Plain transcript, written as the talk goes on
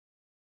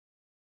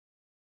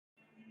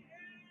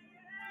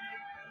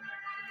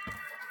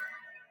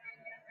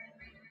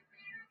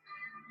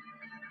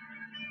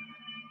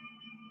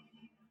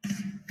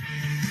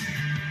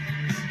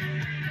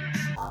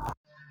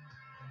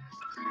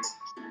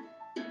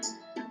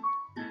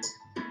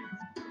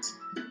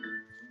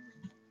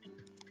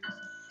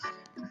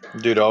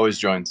Dude always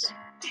joins.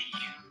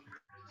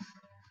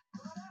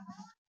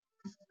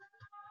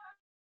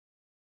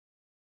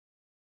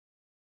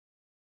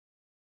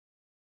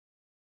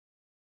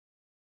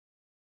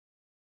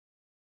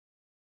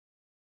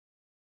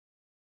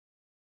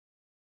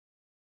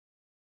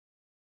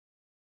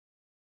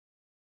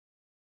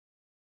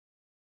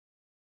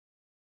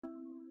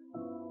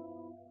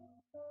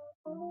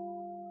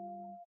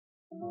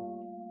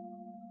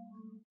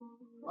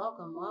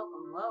 Welcome,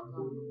 welcome,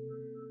 welcome.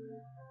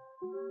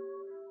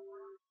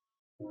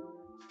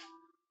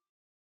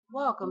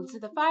 Welcome to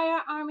the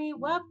FYRE Army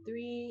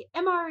Web3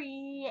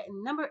 MRE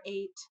number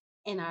 8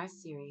 in our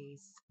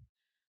series.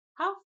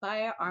 How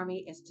FYRE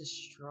Army is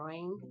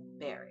destroying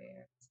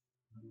barriers.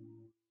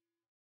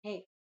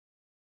 Hey,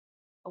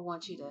 I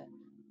want you to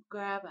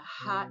grab a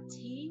hot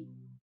tea,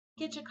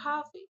 get your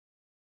coffee,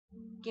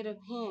 get a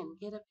pen,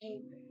 get a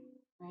paper,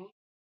 right?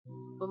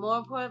 But more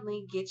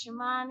importantly, get your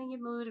mind and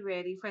your mood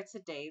ready for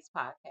today's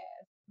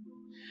podcast.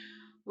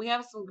 We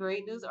have some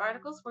great news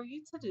articles for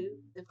you to do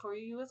for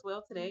you as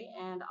well today,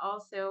 and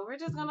also we're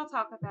just gonna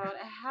talk about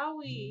how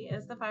we,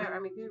 as the FYRE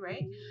Army crew,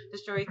 right,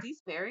 destroy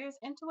these barriers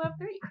into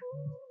Web3.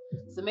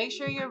 So make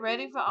sure you're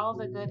ready for all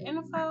the good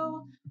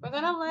info. We're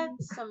gonna let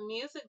some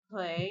music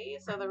play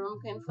so the room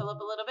can fill up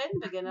a little bit in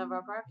the beginning of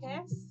our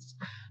broadcast.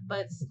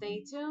 But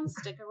stay tuned,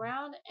 stick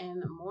around,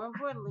 and more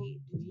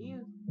importantly, do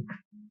you.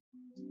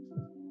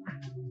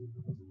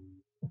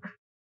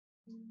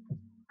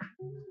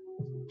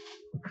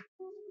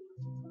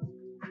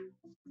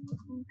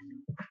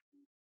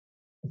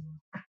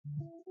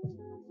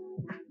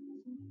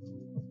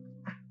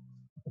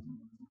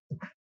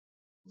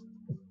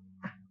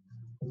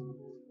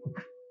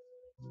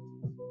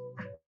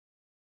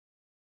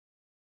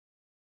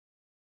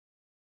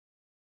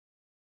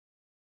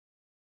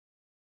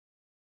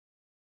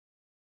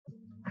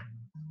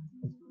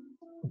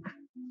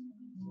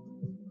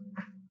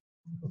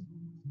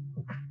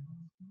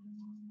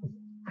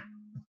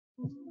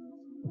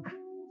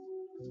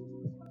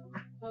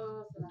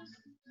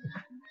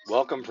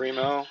 Welcome,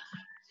 Primo.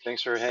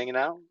 Thanks for hanging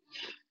out.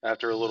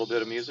 After a little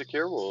bit of music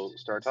here, we'll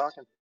start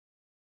talking.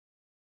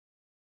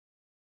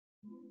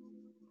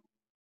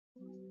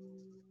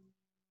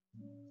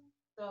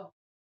 So,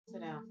 sit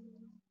down.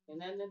 Ain't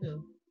nothing to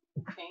do.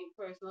 Ain't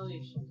personal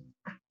issues.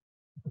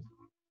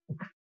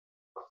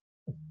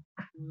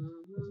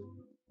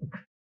 Mm-hmm.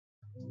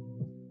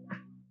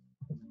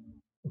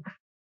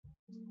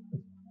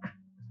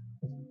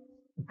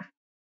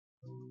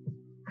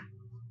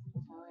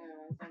 Oh, yeah,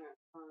 right there.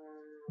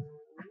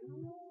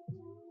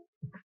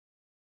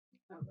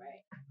 All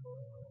right,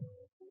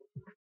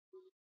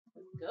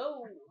 let's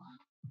go.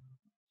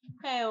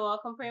 Hey,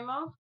 welcome,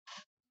 Primo.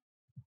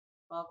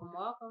 Welcome,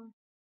 welcome.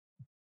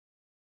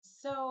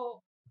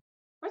 So,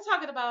 we're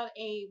talking about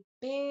a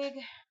big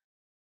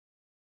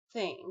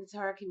thing to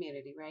our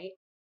community, right?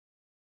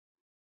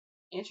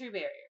 Entry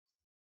barriers.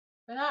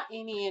 But not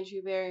any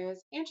entry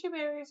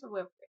barriers for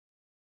Web3.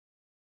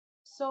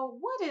 So,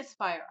 what is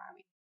FYRE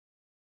Army?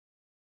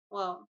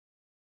 Well,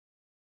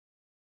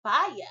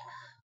 fire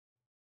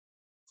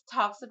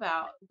talks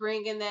about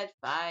bringing that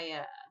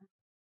fire.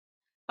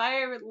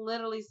 FYRE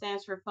literally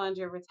stands for Fund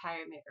Your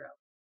Retirement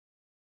Early,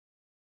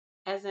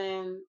 as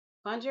in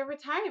fund your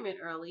retirement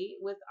early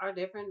with our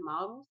different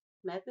models,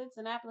 methods,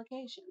 and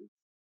applications.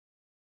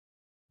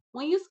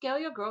 When you scale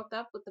your growth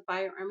up with the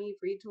FYRE Army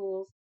free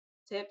tools,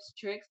 tips,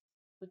 tricks,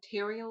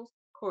 materials,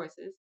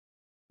 courses,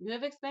 you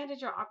have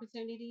expanded your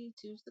opportunity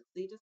to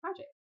succeed as a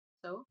project.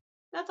 So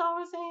that's all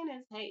we're saying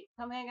is, hey,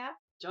 come hang out,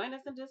 join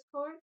us in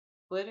Discord,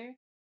 Twitter,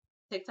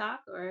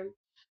 TikTok, or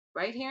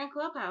right here in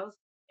Clubhouse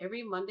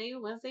every Monday,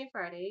 Wednesday,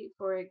 Friday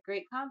for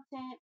great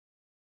content,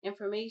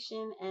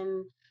 information,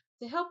 and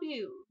to help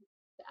you,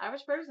 the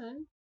average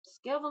person,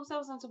 scale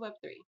themselves into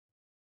Web3.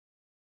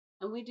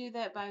 And we do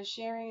that by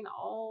sharing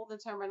all the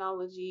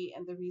terminology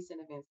and the recent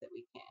events that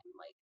we can.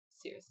 Like,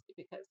 seriously,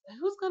 because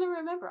who's going to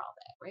remember all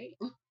that,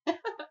 right?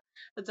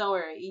 But don't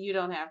worry, you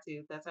don't have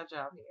to. That's our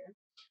job here.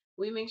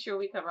 We make sure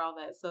we cover all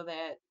that so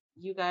that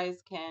you guys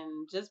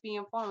can just be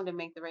informed and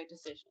make the right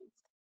decisions.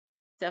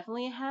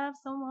 Definitely have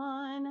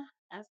someone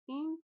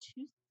asking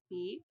to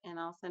speak, and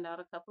I'll send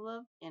out a couple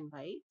of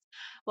invites.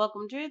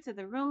 Welcome, Drew, to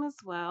the room as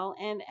well.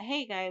 And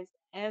hey, guys,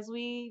 as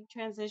we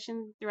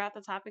transition throughout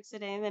the topics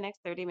today in the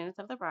next 30 minutes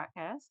of the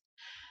broadcast,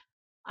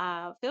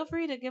 feel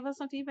free to give us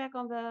some feedback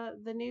on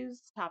the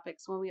news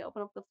topics when we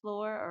open up the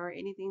floor or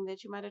anything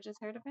that you might have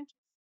just heard of interest.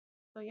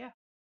 So yeah,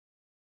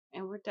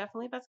 and we're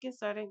definitely about to get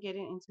started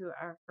getting into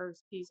our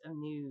first piece of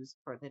news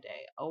for the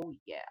day. Oh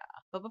yeah,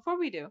 but before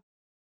we do,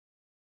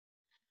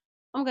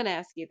 I'm gonna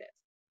ask you this: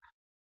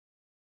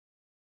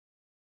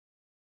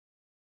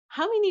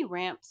 how many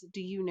ramps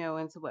do you know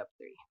into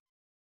Web3?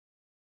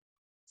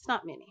 It's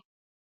not many.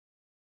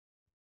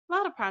 A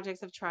lot of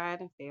projects have tried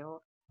and failed.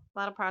 A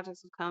lot of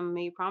projects have come and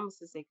made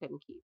promises they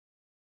couldn't keep.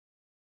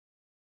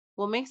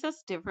 What makes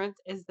us different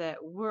is that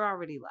we're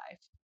already live.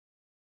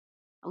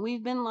 And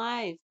we've been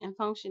live and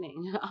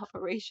functioning and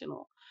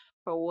operational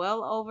for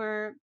well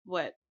over,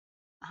 what,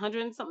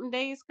 100 and something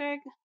days, Craig?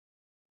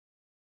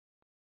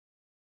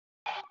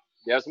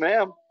 Yes,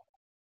 ma'am.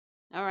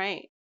 All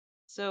right.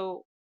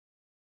 So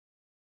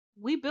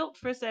we built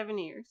for 7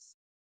 years.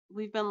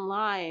 We've been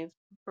live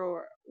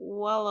for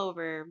well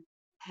over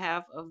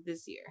half of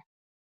this year.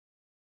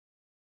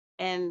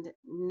 And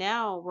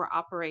now we're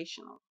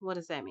operational. What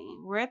does that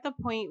mean? We're at the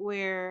point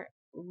where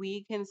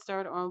we can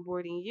start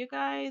onboarding you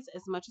guys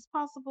as much as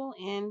possible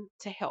and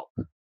to help.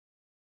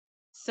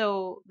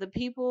 So the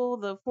people,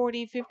 the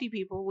 40, 50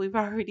 people we've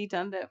already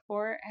done that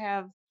for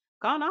have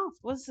gone off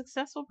with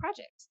successful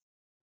projects.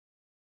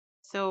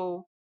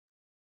 So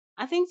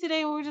I think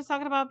today when we're just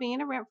talking about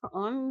being a rep for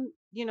on,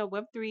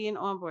 Web3 and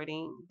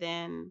onboarding,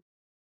 then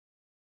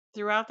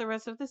throughout the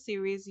rest of the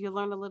series, you'll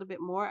learn a little bit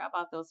more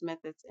about those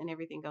methods and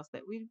everything else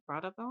that we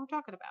brought up and we're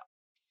talking about.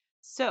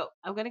 So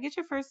I'm going to get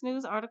your first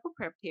news article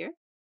prepped here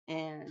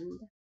and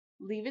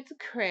leave it to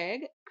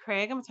Craig.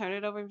 Craig, I'm going to turn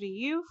it over to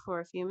you for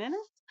a few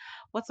minutes.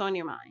 What's on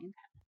your mind?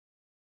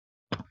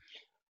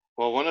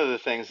 Well, one of the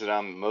things that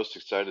I'm most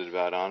excited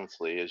about,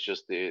 honestly, is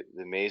just the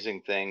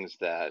amazing things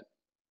that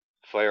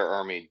FYRE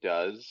Army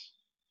does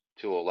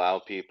to allow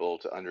people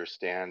to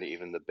understand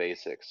even the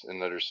basics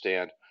and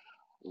understand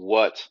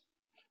what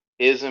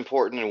is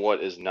important and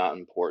what is not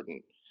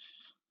important.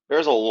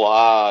 There's a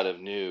lot of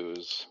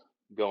news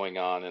going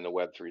on in the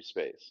Web3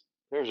 space.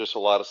 There's just a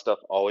lot of stuff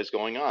always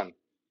going on.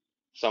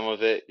 Some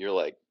of it, you're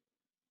like,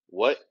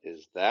 what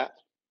is that?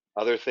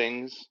 Other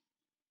things,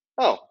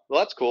 oh, well,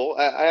 that's cool.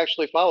 I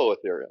actually follow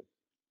Ethereum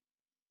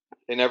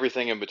and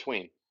everything in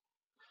between.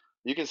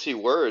 You can see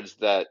words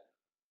that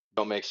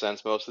don't make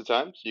sense most of the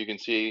time. So you can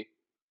see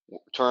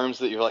terms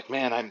that you're like,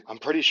 man, I'm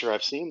pretty sure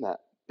I've seen that.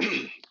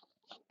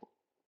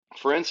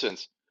 For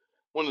instance,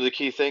 one of the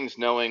key things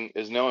knowing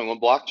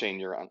what blockchain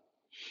you're on.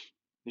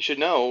 You should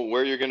know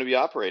where you're going to be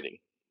operating.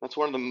 That's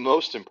one of the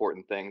most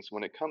important things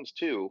when it comes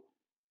to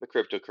the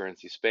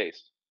cryptocurrency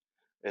space.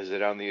 Is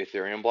it on the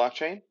Ethereum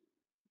blockchain?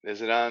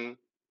 Is it on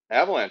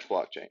Avalanche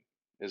blockchain?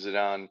 Is it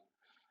on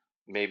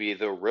maybe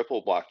the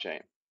Ripple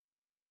blockchain?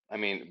 I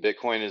mean,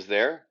 Bitcoin is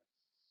there,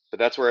 but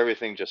that's where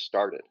everything just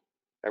started.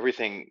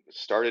 Everything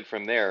started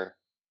from there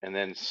and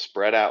then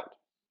spread out.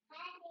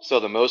 So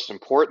the most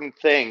important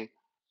thing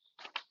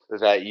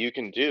that you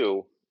can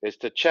do is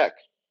to check,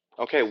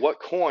 okay,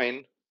 what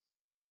coin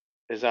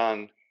is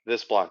on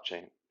this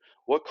blockchain?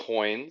 What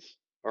coins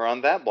are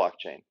on that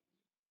blockchain?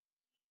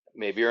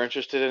 Maybe you're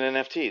interested in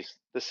NFTs,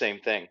 the same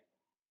thing.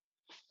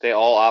 They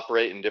all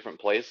operate in different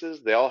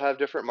places, they all have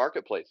different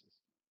marketplaces.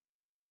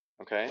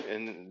 Okay,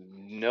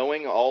 and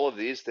knowing all of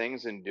these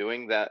things and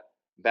doing that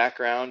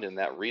background and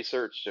that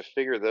research to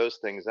figure those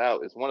things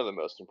out is one of the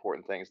most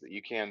important things that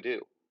you can do.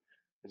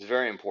 It's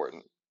very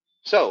important.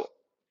 So,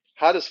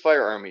 how does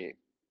FYRE Army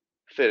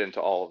fit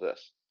into all of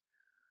this?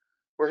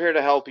 We're here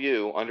to help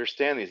you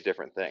understand these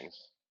different things.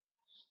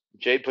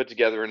 Jade put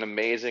together an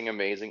amazing,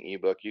 amazing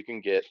ebook you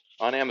can get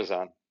on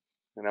Amazon.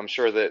 And I'm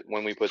sure that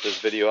when we put this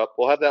video up,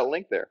 we'll have that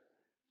link there.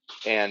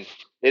 And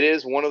it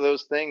is one of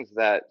those things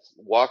that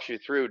walks you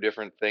through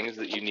different things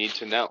that you need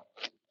to know,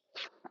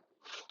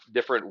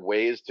 different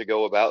ways to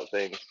go about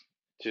things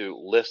to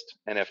list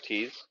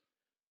NFTs.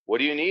 What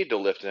do you need to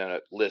list an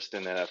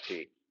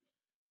NFT?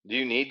 Do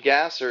you need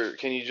gas or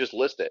can you just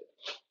list it?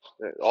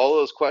 All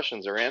those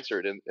questions are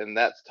answered in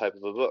that type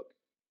of a book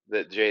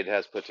that Jade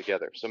has put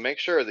together. So make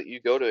sure that you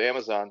go to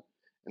Amazon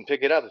and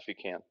pick it up if you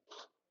can.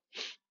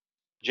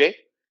 Jade?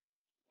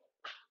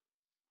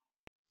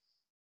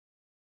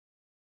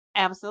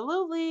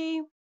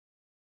 Absolutely.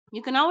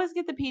 You can always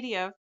get the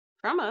PDF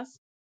from us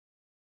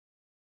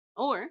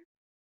or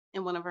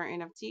in one of our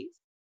NFTs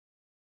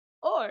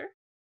or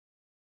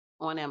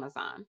on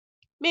Amazon.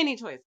 Many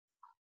choices.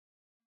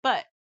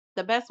 But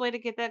the best way to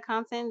get that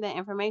content, that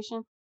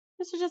information,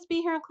 is to just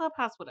be here in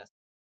Clubhouse with us.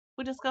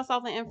 We discuss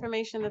all the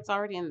information that's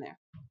already in there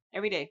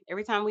every day,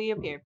 every time we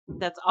appear.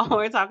 That's all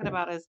we're talking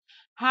about is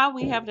how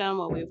we have done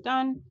what we've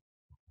done,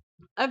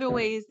 other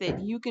ways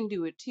that you can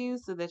do it too,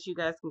 so that you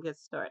guys can get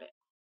started.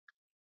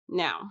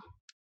 Now,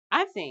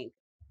 I think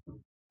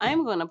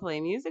I'm going to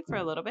play music for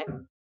a little bit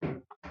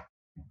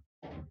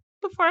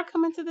before I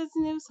come into this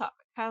news topic.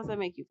 How does that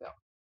make you feel?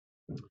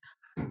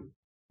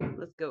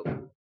 Let's go.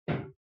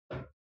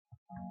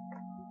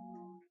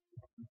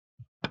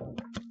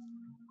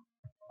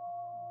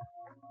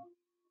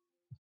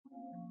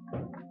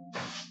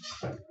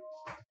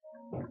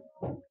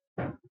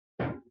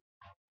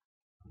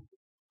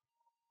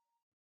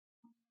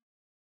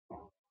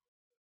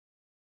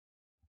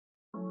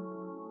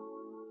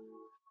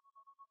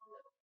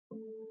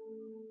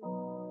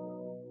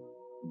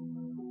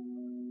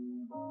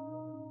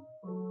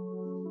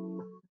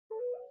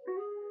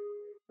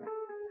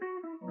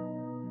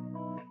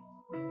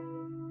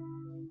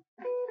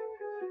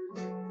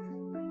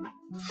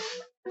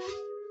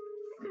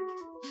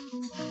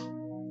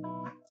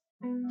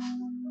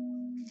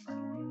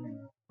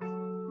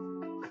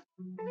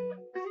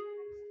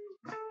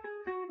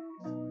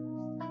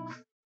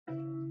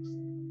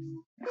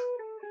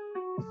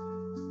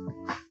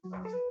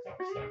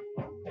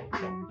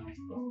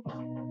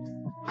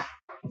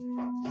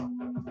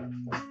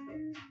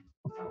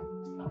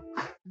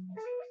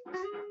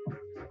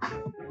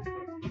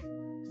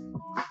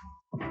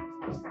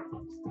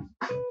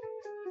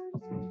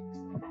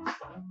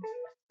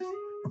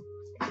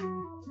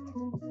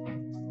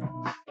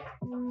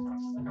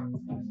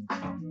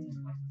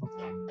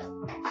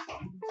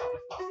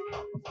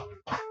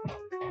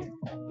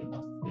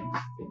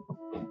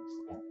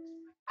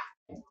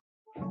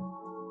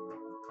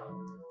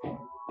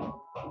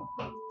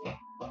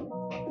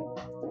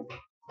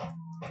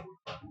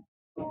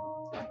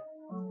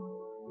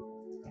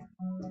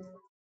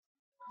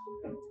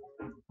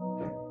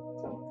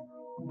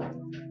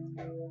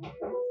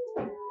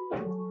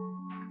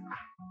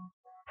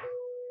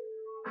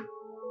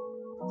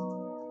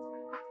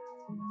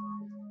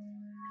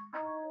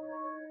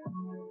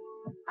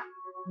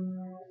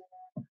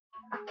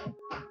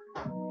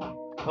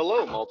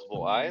 Hello,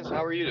 multiple eyes.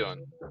 How are you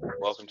doing?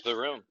 Welcome to the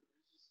room.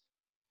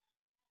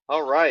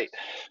 All right.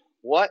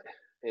 What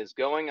is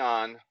going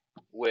on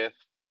with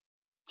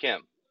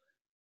Kim?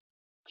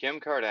 Kim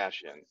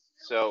Kardashian.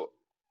 So,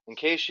 in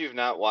case you've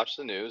not watched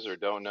the news or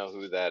don't know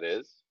who that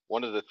is,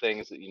 one of the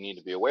things that you need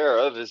to be aware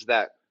of is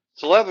that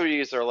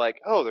celebrities are like,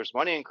 oh, there's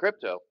money in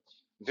crypto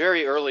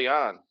very early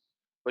on.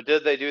 But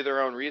did they do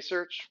their own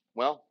research?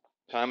 Well,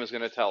 time is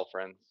going to tell,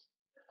 friends.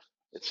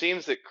 It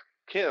seems that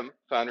Kim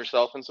found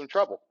herself in some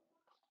trouble.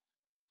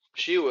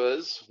 She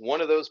was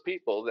one of those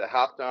people that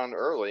hopped on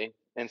early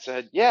and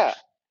said, yeah,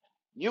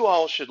 you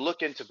all should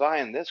look into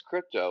buying this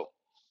crypto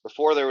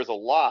before there was a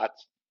lot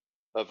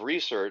of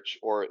research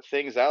or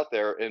things out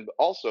there, and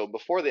also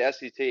before the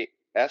SEC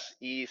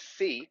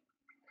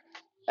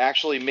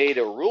actually made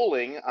a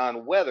ruling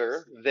on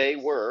whether they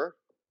were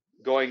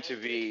going to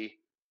be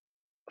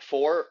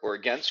for or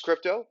against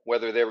crypto,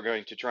 whether they were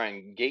going to try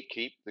and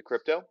gatekeep the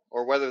crypto,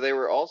 or whether they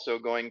were also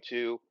going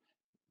to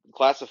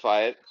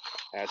classify it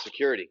as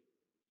security.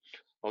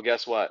 Well,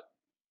 guess what?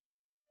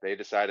 They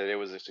decided it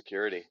was a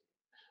security.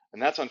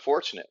 And that's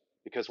unfortunate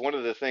because one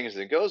of the things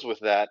that goes with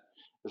that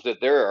is that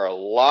there are a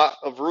lot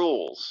of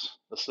rules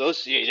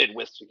associated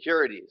with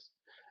securities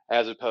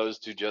as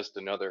opposed to just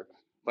another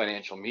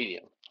financial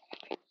medium.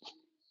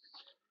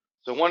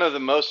 So one of the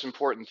most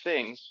important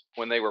things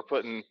when they were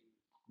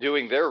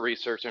doing their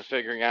research and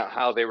figuring out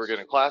how they were going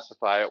to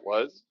classify it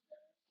was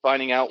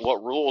finding out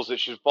what rules it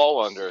should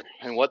fall under.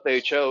 And what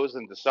they chose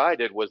and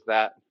decided was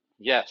that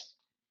yes,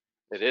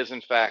 it is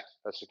in fact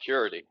a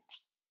security.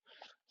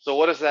 So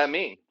what does that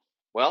mean?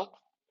 Well,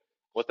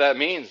 what that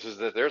means is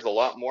that there's a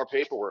lot more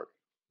paperwork.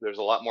 There's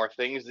a lot more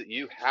things that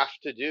you have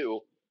to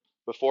do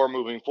before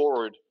moving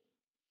forward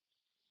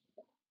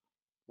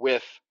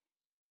with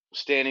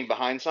standing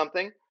behind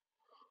something,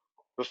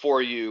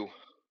 before you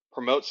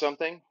promote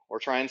something or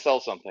try and sell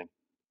something.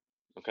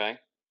 Okay.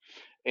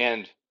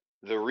 And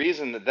the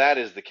reason that that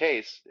is the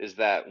case is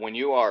that when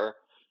you are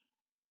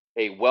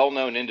a well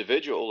known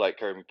individual like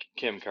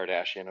Kim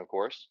Kardashian, of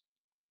course,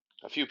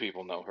 a few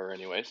people know her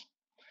anyways,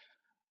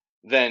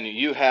 then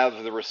you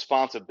have the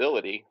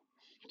responsibility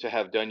to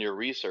have done your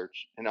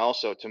research and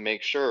also to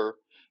make sure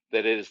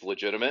that it is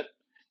legitimate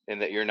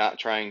and that you're not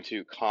trying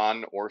to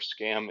con or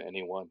scam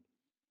anyone.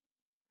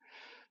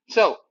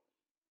 So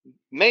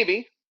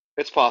maybe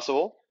it's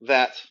possible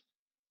that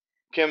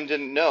Kim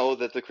didn't know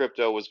that the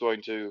crypto was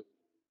going to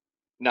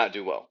not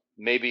do well.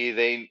 Maybe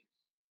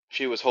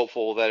she was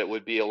hopeful that it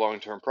would be a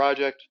long-term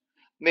project.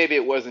 Maybe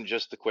it wasn't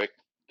just a quick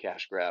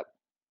cash grab.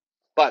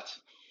 But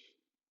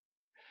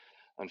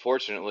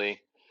unfortunately,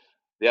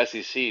 the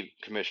SEC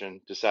commission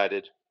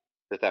decided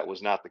that that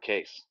was not the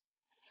case.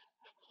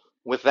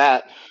 With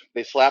that,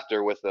 they slapped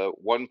her with a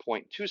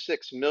 $1.26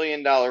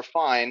 million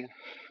fine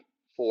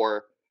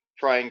for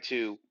trying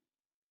to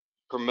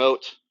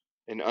promote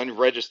an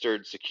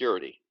unregistered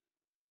security.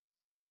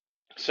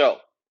 So,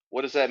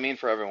 what does that mean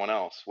for everyone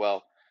else?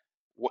 Well,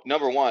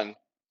 number one,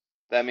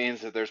 that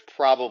means that there's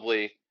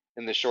probably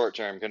in the short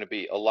term going to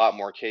be a lot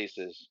more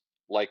cases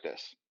like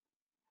this.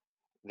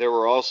 There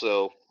were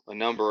also a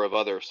number of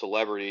other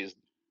celebrities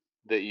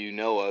that you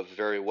know of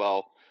very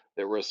well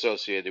that were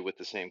associated with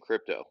the same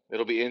crypto.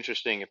 It'll be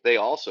interesting if they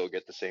also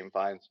get the same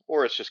fines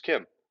or it's just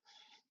Kim.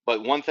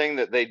 But one thing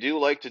that they do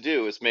like to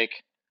do is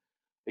make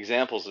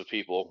examples of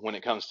people when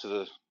it comes to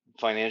the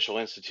financial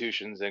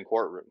institutions and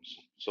courtrooms.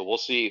 So we'll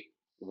see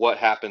what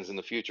happens in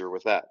the future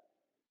with that.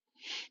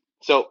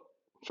 So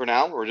for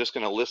now, we're just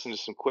going to listen to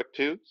some quick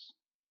tunes.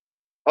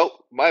 Oh,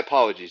 my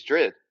apologies,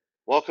 Drid.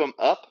 Welcome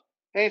up.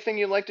 Anything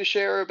you'd like to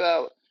share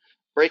about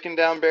breaking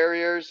down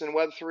barriers in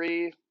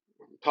Web3,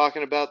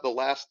 talking about the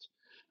last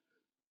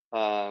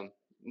um,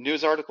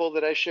 news article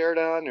that I shared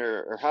on,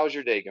 or how's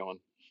your day going?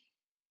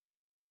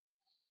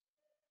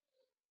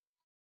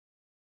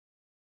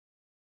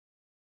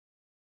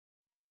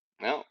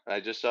 No, I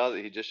just saw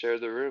that he just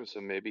shared the room,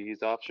 so maybe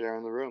he's off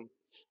sharing the room.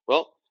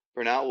 Well,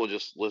 for now, we'll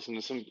just listen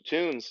to some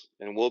tunes,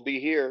 and we'll be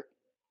here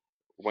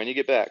when you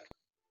get back.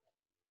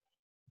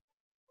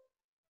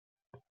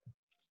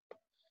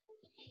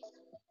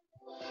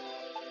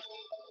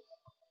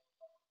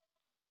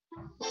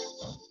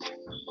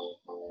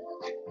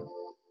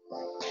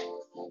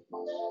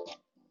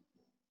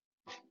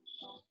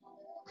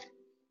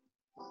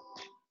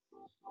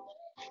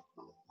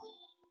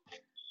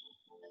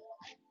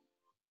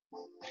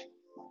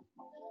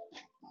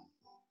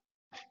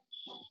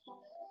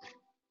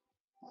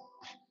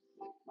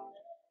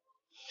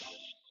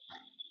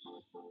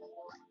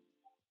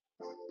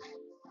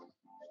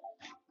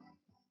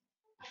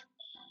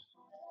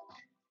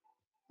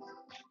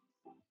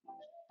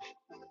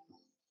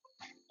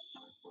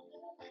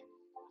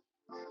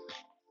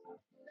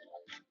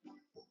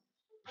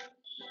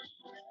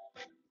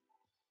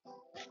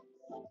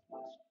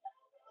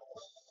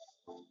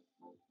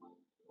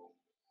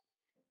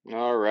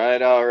 All right,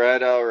 all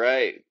right, all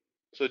right.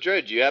 So,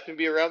 Dre, do you happen to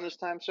be around this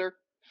time, sir?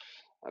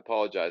 I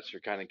apologize for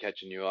kind of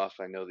catching you off.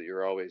 I know that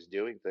you're always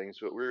doing things,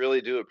 but we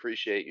really do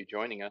appreciate you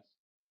joining us.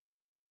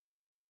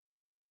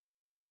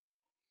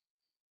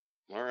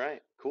 All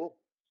right, Cool.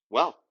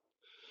 Well,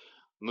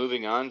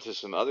 moving on to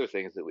some other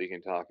things that we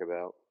can talk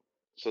about.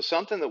 So,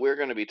 something that we're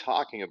going to be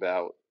talking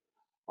about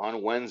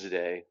on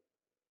Wednesday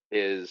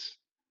is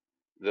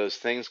those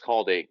things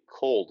called a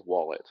cold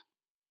wallet.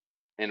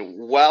 And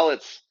while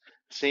it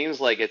seems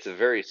like it's a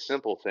very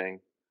simple thing,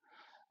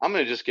 I'm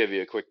going to just give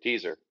you a quick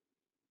teaser.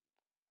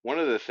 One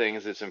of the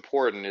things that's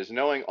important is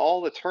knowing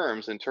all the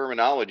terms and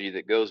terminology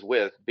that goes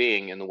with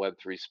being in the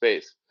Web3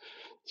 space.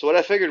 So, what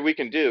I figured we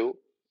can do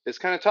is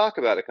kind of talk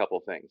about a couple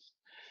things.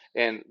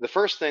 And the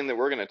first thing that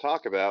we're going to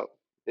talk about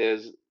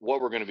is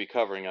what we're going to be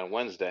covering on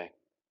Wednesday.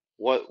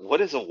 What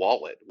is a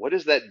wallet? What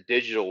is that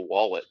digital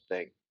wallet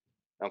thing?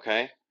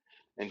 Okay?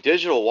 And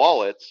digital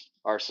wallets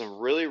are some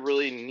really,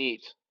 really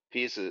neat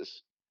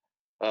pieces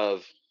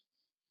of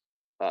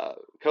uh,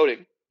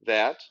 coding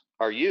that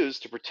are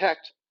used to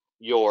protect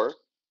your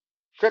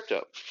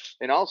crypto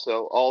and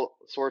also all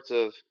sorts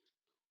of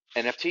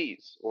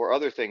NFTs or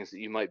other things that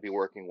you might be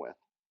working with.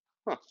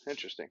 Huh,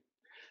 interesting.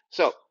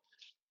 So,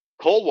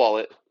 Cold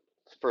Wallet,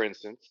 for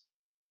instance,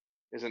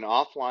 is an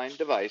offline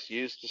device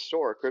used to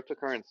store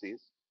cryptocurrencies.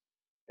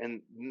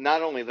 And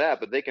not only that,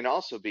 but they can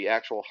also be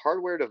actual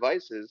hardware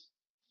devices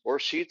or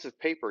sheets of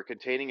paper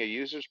containing a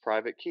user's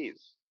private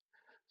keys.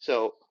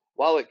 So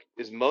while it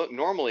is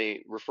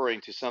normally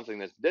referring to something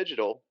that's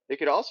digital, it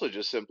could also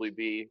just simply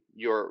be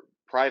your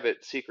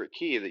private secret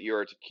key that you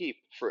are to keep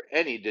for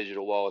any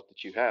digital wallet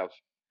that you have.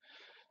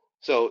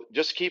 So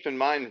just keep in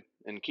mind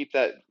and keep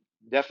that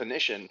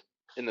definition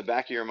in the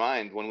back of your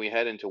mind when we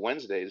head into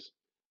Wednesday's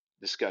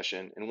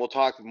discussion, and we'll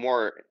talk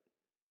more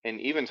and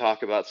even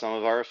talk about some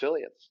of our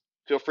affiliates.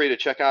 Feel free to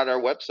check out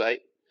our website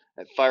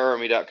at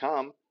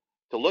firearmy.com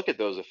to look at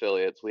those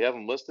affiliates. We have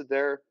them listed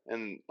there,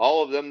 and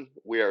all of them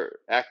we are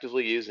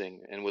actively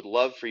using and would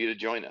love for you to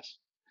join us.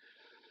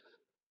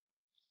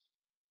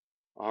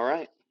 All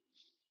right.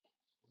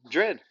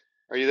 Dred,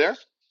 are you there?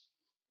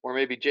 Or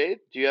maybe Jade,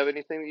 do you have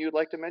anything that you'd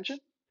like to mention?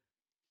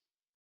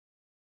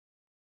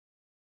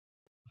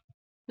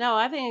 No,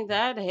 I think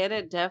that hit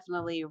it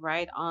definitely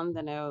right on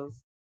the nose.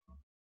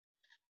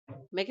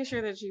 Making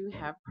sure that you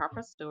have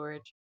proper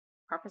storage,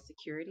 proper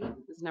security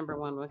is number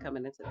one when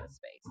coming into this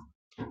space.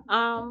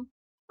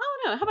 I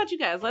don't know. How about you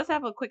guys? Let's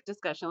have a quick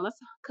discussion. Let's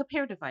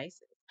compare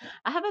devices.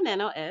 I have a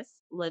Nano S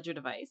Ledger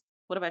device.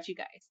 What about you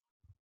guys?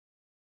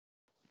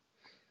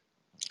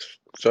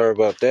 Sorry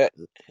about that.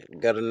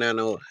 Got a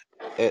Nano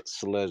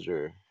X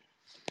Ledger.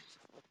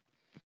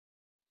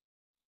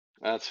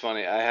 That's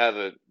funny. I have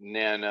a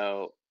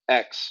Nano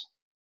X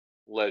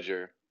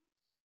Ledger.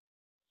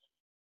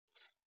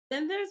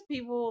 Then there's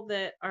people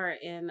that are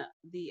in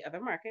the other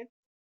markets,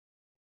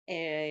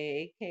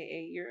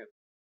 aka Europe,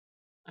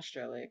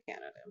 Australia,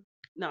 Canada,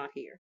 not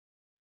here,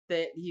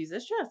 that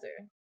uses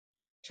Trezor.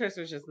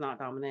 Trezor is just not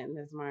dominant in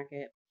this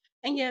market.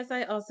 And yes,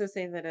 I also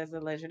say that as a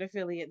Ledger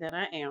affiliate that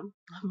I am,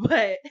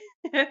 but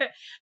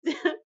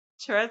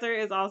Trezor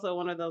is also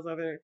one of those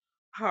other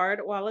hard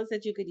wallets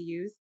that you could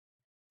use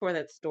for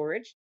that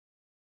storage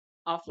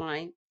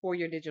offline for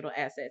your digital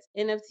assets.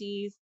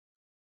 NFTs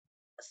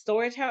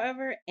storage,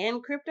 however,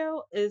 and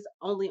crypto is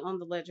only on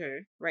the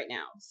ledger right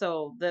now.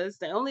 So that's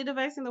the only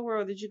device in the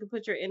world that you can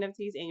put your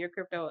NFTs and your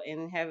crypto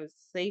and have it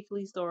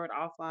safely stored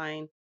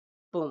offline.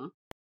 Boom,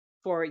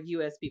 for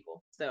US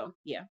people. So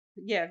yeah.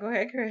 Yeah, go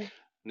ahead, Craig.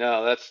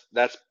 No,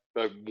 that's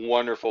a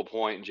wonderful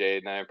point,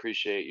 Jade, and I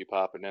appreciate you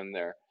popping in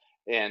there.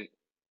 And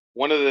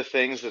one of the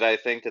things that I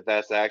think that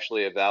that's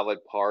actually a valid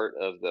part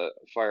of the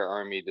Fire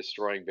Army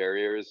destroying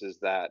barriers is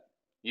that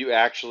you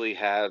actually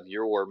have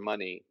your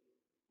money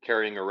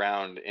carrying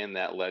around in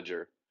that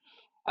ledger.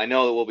 I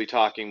know that we'll be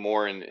talking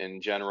more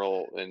in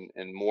general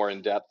and more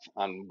in depth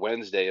on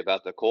Wednesday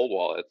about the cold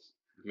wallets.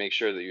 Make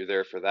sure that you're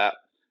there for that.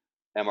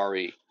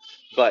 MRE.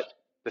 But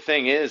the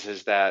thing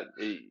is that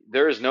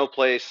there is no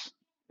place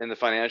in the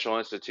financial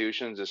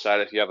institutions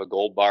decide if you have a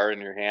gold bar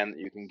in your hand that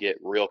you can get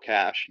real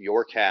cash,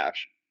 your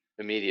cash,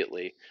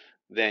 immediately,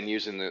 than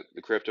using the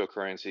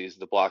cryptocurrencies,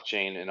 the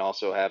blockchain, and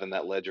also having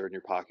that ledger in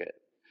your pocket.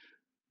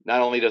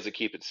 Not only does it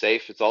keep it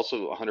safe, it's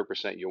also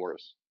 100%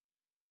 yours.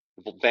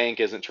 The bank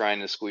isn't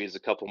trying to squeeze a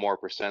couple more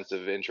percents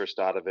of interest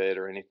out of it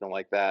or anything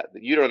like that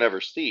that you don't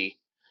ever see.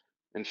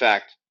 In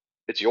fact,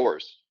 it's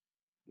yours,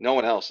 no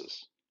one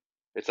else's.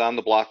 It's on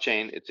the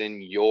blockchain. It's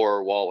in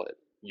your wallet,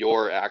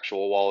 your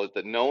actual wallet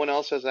that no one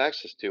else has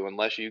access to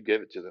unless you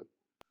give it to them.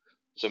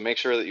 So make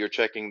sure that you're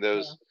checking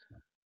Yeah, those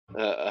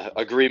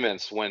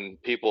agreements when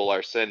people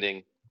are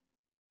sending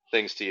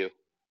things to you.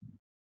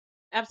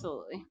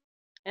 absolutely.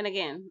 And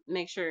again,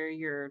 make sure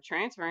you're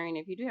transferring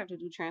if you do have to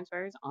do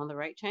transfers on the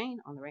right chain,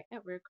 on the right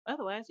network.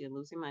 Otherwise, you're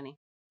losing money.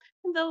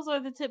 And those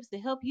are the tips to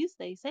help you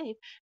stay safe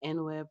in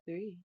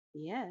Web3.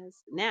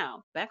 Yes.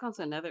 Now, back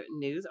onto another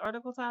news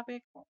article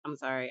topic. I'm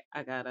sorry,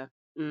 I gotta.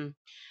 Mm.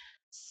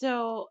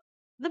 So,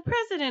 the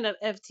president of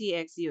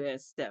FTX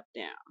US stepped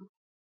down.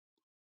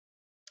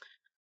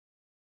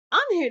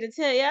 I'm here to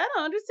tell you, I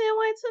don't understand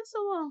why it took so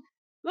long.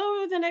 Well,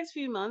 over the next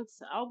few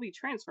months, I'll be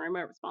transferring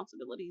my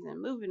responsibilities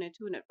and moving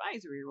into an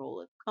advisory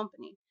role at the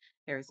company,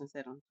 Harrison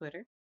said on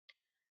Twitter.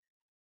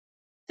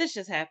 This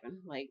just happened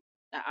like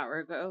an hour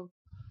ago,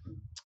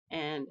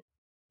 and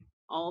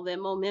all that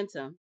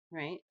momentum,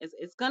 right?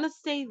 It's gonna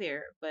stay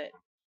there, but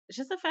it's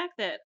just the fact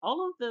that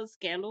all of the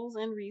scandals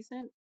in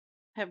recent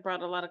have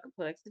brought a lot of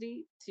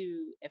complexity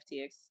to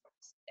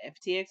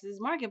FTX's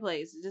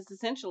marketplace, just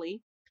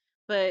essentially.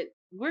 But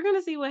we're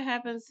gonna see what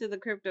happens to the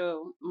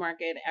crypto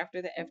market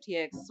after the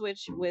FTX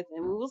switch with,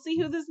 and we'll see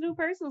who this new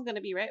person is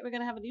gonna be. Right? We're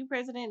gonna have a new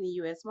president in the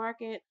U.S.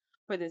 market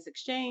for this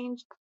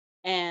exchange,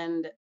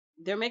 and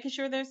they're making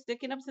sure they're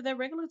sticking up to their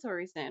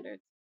regulatory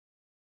standards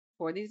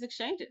for these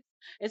exchanges.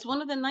 It's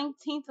one of the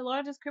 19th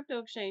largest crypto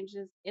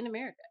exchanges in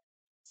America.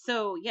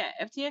 So, yeah,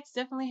 FTX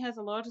definitely has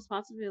a large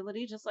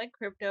responsibility, just like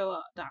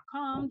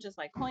crypto.com, just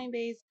like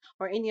Coinbase,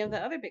 or any of the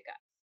other big guys.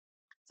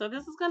 So,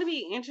 this is going to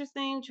be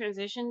interesting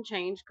transition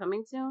change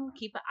coming soon.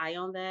 Keep an eye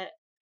on that.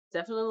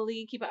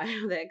 Definitely keep an eye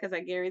on that because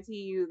I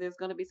guarantee you there's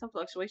going to be some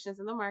fluctuations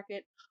in the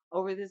market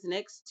over this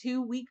next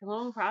 2 week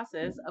long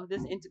process of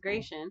this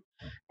integration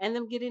and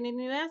them getting a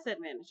new asset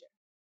manager.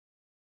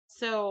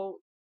 So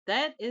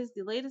that is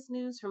the latest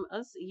news from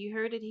us. You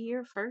heard it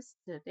here first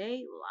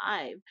today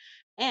live.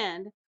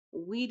 And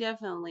we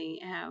definitely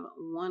have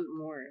one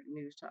more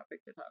news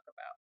topic to talk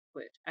about,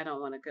 which I don't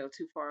want to go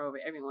too far over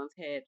everyone's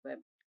head, but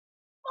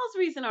most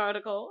recent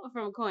article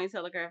from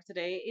Cointelegraph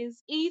today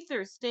is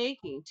Ether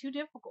staking too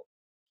difficult.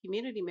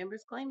 Community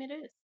members claim it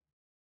is.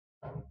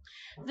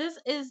 This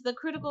is the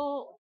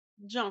critical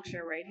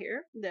juncture right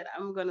here that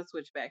I'm going to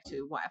switch back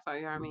to why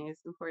FYRE Army is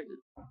important.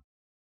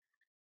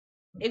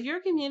 If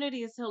your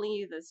community is telling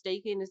you that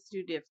staking is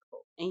too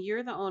difficult and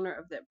you're the owner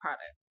of that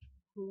product,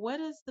 what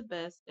is the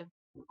best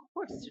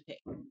course to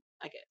take?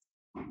 I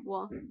guess.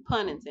 Well,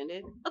 pun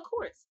intended, of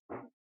course.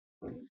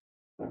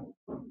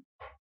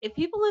 If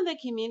people in the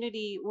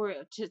community were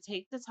to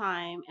take the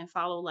time and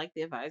follow like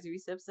the advisory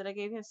steps that I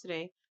gave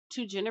yesterday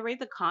to generate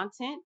the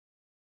content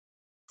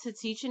to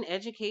teach and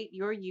educate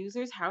your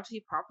users how to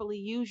properly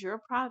use your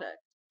product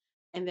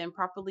and then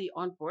properly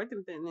onboard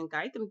them and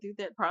guide them through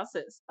that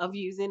process of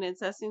using and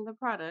testing the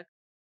product,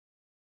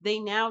 they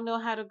now know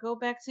how to go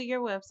back to your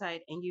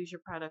website and use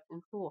your product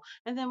in full.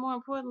 And then, more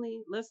importantly,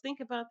 let's think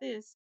about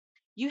this.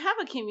 You have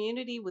a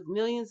community with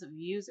millions of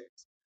users.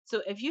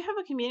 So, if you have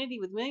a community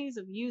with millions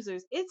of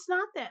users, it's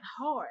not that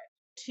hard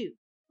to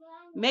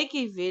make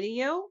a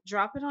video,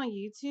 drop it on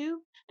YouTube,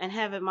 and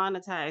have it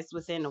monetized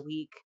within a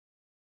week.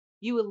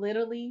 You would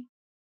literally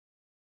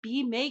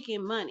be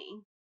making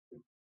money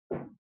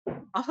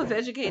off of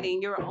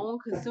educating your own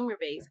consumer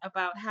base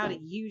about how to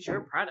use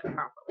your product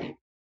properly.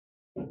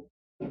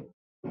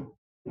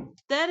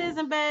 That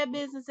isn't bad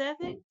business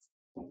ethics.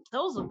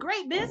 Those are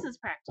great business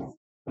practices.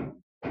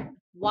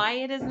 Why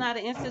it is not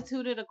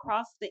instituted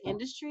across the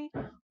industry,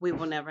 we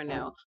will never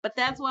know. But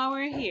that's why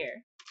we're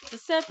here to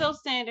set those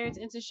standards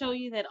and to show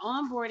you that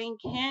onboarding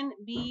can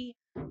be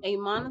a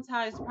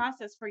monetized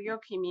process for your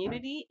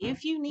community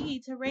if you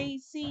need to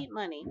raise seed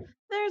money.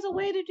 There's a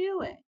way to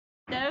do it.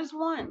 There's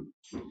one.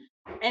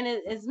 And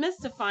it is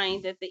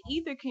mystifying that the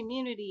Ether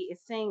community is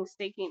saying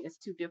staking is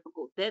too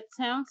difficult. That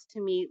sounds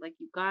to me like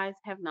you guys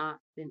have not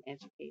been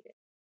educated.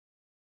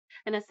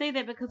 And I say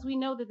that because we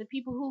know that the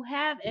people who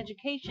have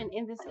education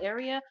in this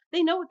area,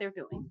 they know what they're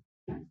doing.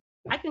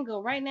 I can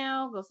go right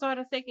now, go start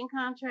a staking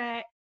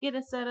contract, get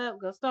it set up,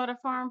 go start a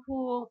farm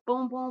pool,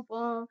 boom, boom,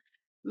 boom,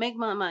 make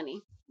my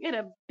money.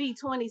 It'll be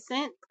 20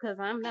 cents because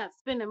I'm not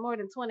spending more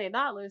than $20.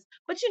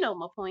 But you know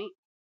my point.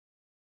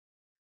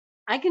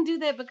 I can do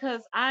that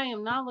because I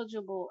am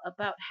knowledgeable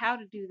about how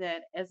to do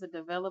that as a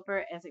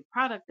developer, as a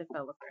product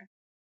developer.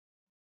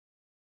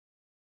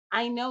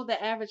 I know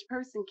the average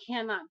person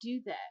cannot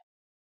do that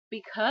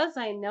because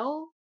I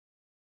know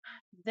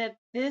that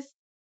this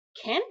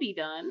can be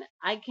done.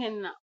 I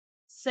can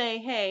say,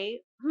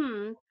 hey,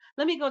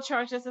 let me go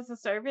charge this as a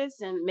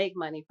service and make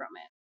money from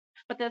it.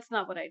 But that's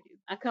not what I do.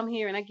 I come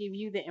here and I give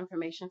you the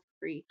information for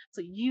free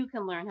so you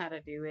can learn how to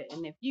do it.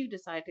 And if you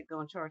decide to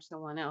go and charge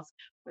someone else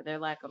for their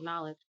lack of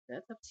knowledge,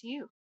 that's up to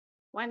you.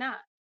 Why not?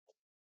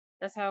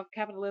 That's how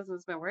capitalism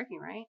has been working,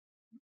 right?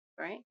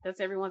 Right?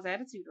 That's everyone's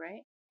attitude,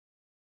 right?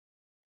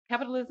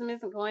 Capitalism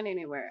isn't going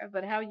anywhere,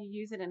 but how you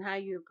use it and how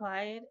you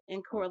apply it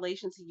in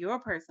correlation to your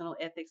personal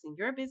ethics and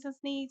your business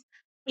needs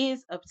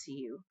is up to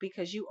you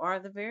because you are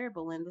the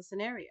variable in the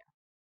scenario.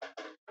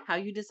 How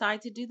you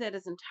decide to do that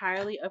is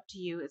entirely up to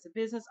you as a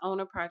business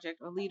owner, project,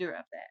 or leader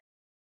of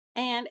that.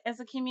 And as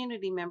a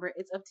community member,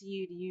 it's up to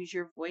you to use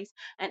your voice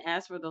and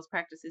ask for those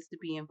practices to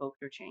be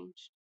invoked or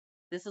changed.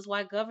 This is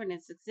why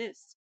governance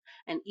exists.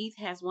 And ETH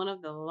has one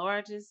of the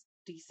largest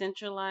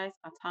decentralized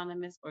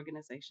autonomous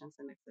organizations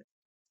in existence.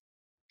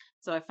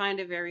 So I find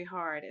it very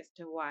hard as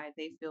to why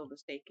they feel the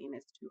staking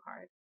is too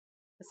hard.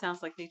 It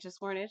sounds like they just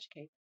weren't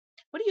educated.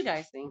 What do you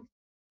guys think?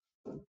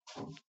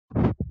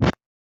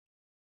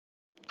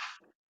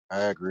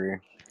 I agree.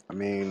 I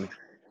mean,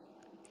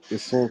 it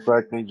seems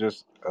like they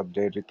just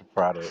updated the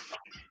product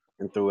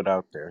and threw it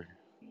out there.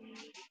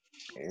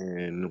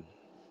 And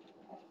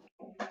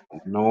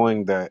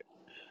knowing that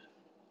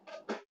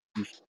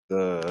if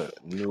the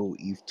new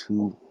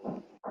ETH2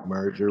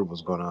 merger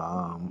was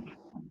gonna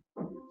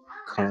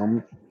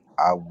come,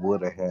 I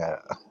would have had.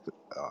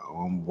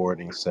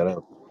 onboarding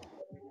setup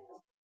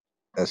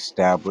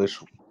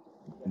established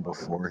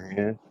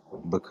beforehand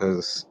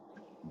because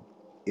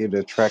it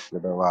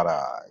attracted a lot of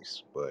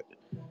eyes. But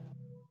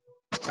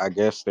I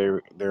guess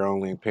they're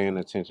only paying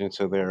attention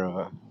to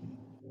their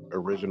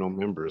original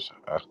members,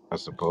 I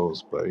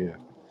suppose. But yeah,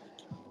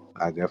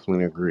 I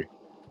definitely agree.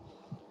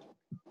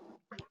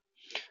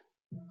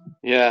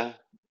 Yeah,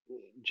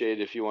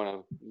 Jade, if you want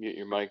to mute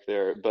your mic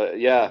there. But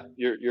yeah,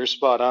 you're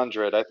spot on,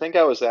 Dred. I think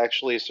I was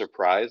actually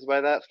surprised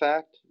by that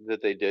fact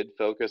that they did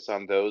focus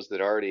on those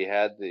that already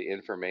had the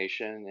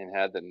information and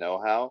had the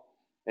know-how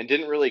and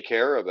didn't really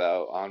care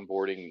about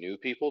onboarding new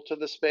people to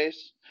the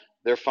space.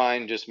 They're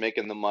fine just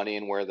making the money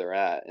and where they're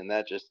at, and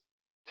that just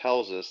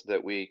tells us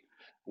that we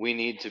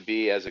need to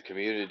be as a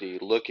community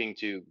looking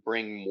to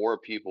bring more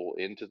people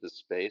into the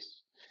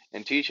space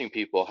and teaching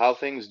people how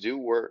things do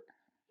work.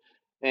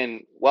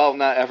 And while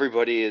not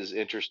everybody is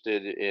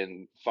interested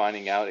in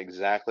finding out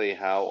exactly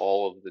how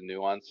all of the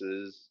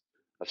nuances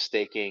of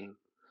staking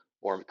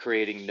or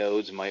creating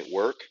nodes might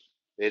work,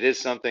 it is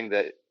something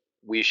that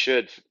we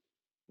should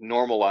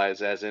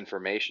normalize as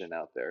information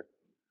out there.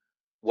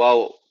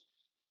 While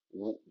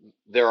w-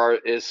 there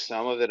is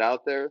some of it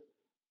out there,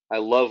 I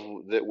love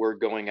that we're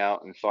going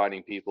out and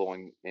finding people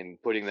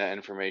and putting that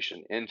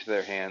information into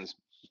their hands,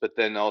 but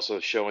then also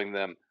showing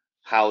them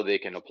how they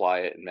can apply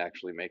it and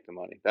actually make the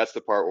money. That's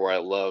the part where I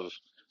love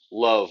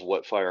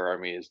what FYRE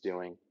Army is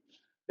doing.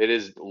 It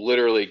is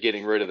literally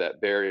getting rid of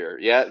that barrier.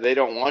 Yeah, they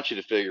don't want you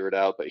to figure it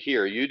out, but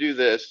here, you do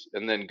this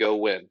and then go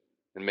win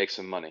and make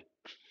some money.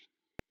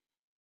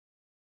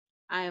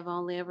 I have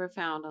only ever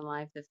found in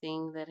life the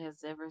thing that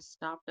has ever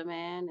stopped a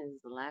man is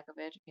the lack of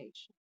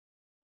education.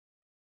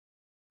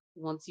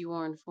 Once you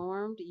are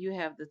informed, you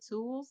have the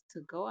tools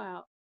to go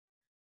out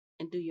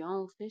and do your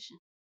own fishing.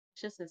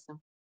 It's just as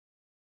simple.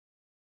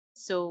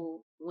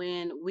 So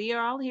when we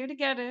are all here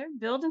together,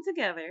 building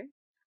together,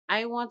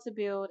 I want to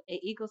build an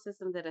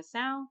ecosystem that is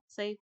sound,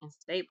 safe, and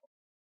stable,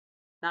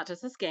 not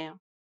just a scam.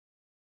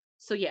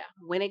 So yeah,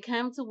 when it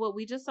comes to what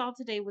we just saw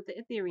today with the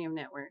Ethereum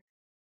network,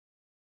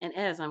 and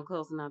as I'm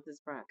closing out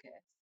this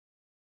broadcast,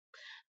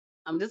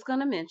 I'm just going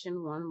to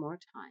mention one more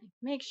time.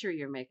 Make sure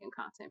you're making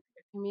content for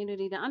your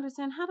community to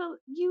understand how to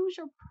use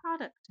your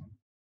product.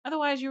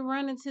 Otherwise, you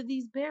run into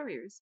these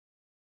barriers.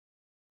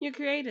 You're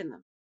creating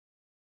them.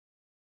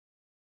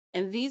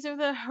 And these are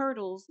the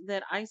hurdles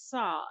that I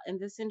saw in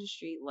this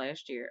industry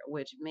last year,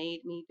 which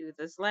made me do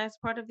this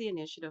last part of the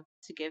initiative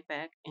to give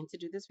back and to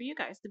do this for you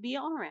guys, to be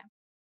on ramp.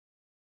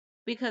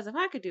 Because if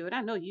I could do it,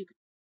 I know you could.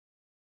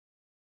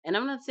 And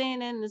I'm not saying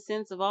that in the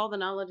sense of all the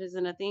knowledges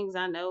and the things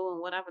I know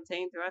and what I've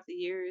attained throughout the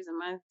years and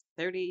my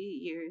 30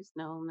 years.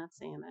 No, I'm not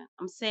saying that.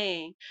 I'm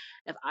saying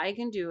if I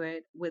can do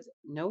it with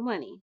no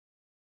money,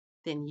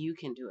 then you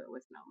can do it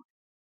with no money.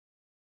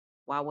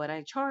 Why would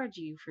I charge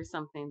you for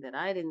something that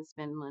I didn't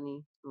spend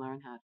money to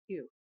learn how to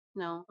do?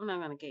 No, I'm not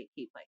going to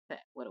gatekeep like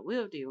that. What I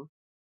will do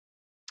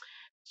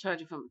is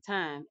charge you for my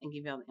time and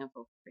give y'all the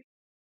info for free.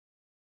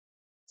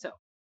 So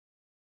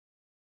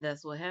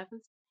that's what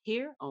happens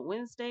here on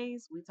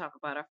Wednesdays. We talk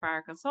about our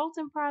fire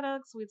consulting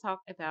products. We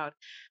talk about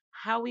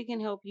how we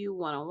can help you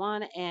one on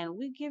one. And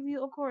we give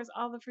you, of course,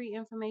 all the free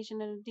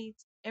information and the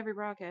deets every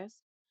broadcast.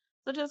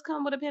 So just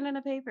come with a pen and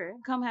a paper.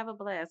 Come have a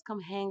blast.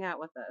 Come hang out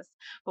with us.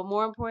 But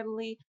more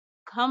importantly,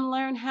 come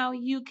learn how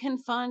you can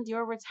fund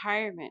your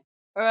retirement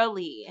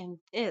early. And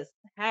this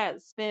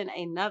has been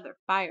another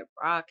fire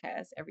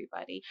broadcast,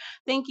 everybody.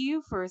 Thank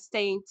you for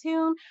staying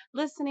tuned,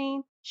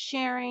 listening,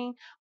 sharing.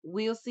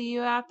 We'll see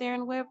you out there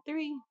in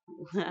Web3.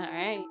 All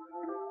right.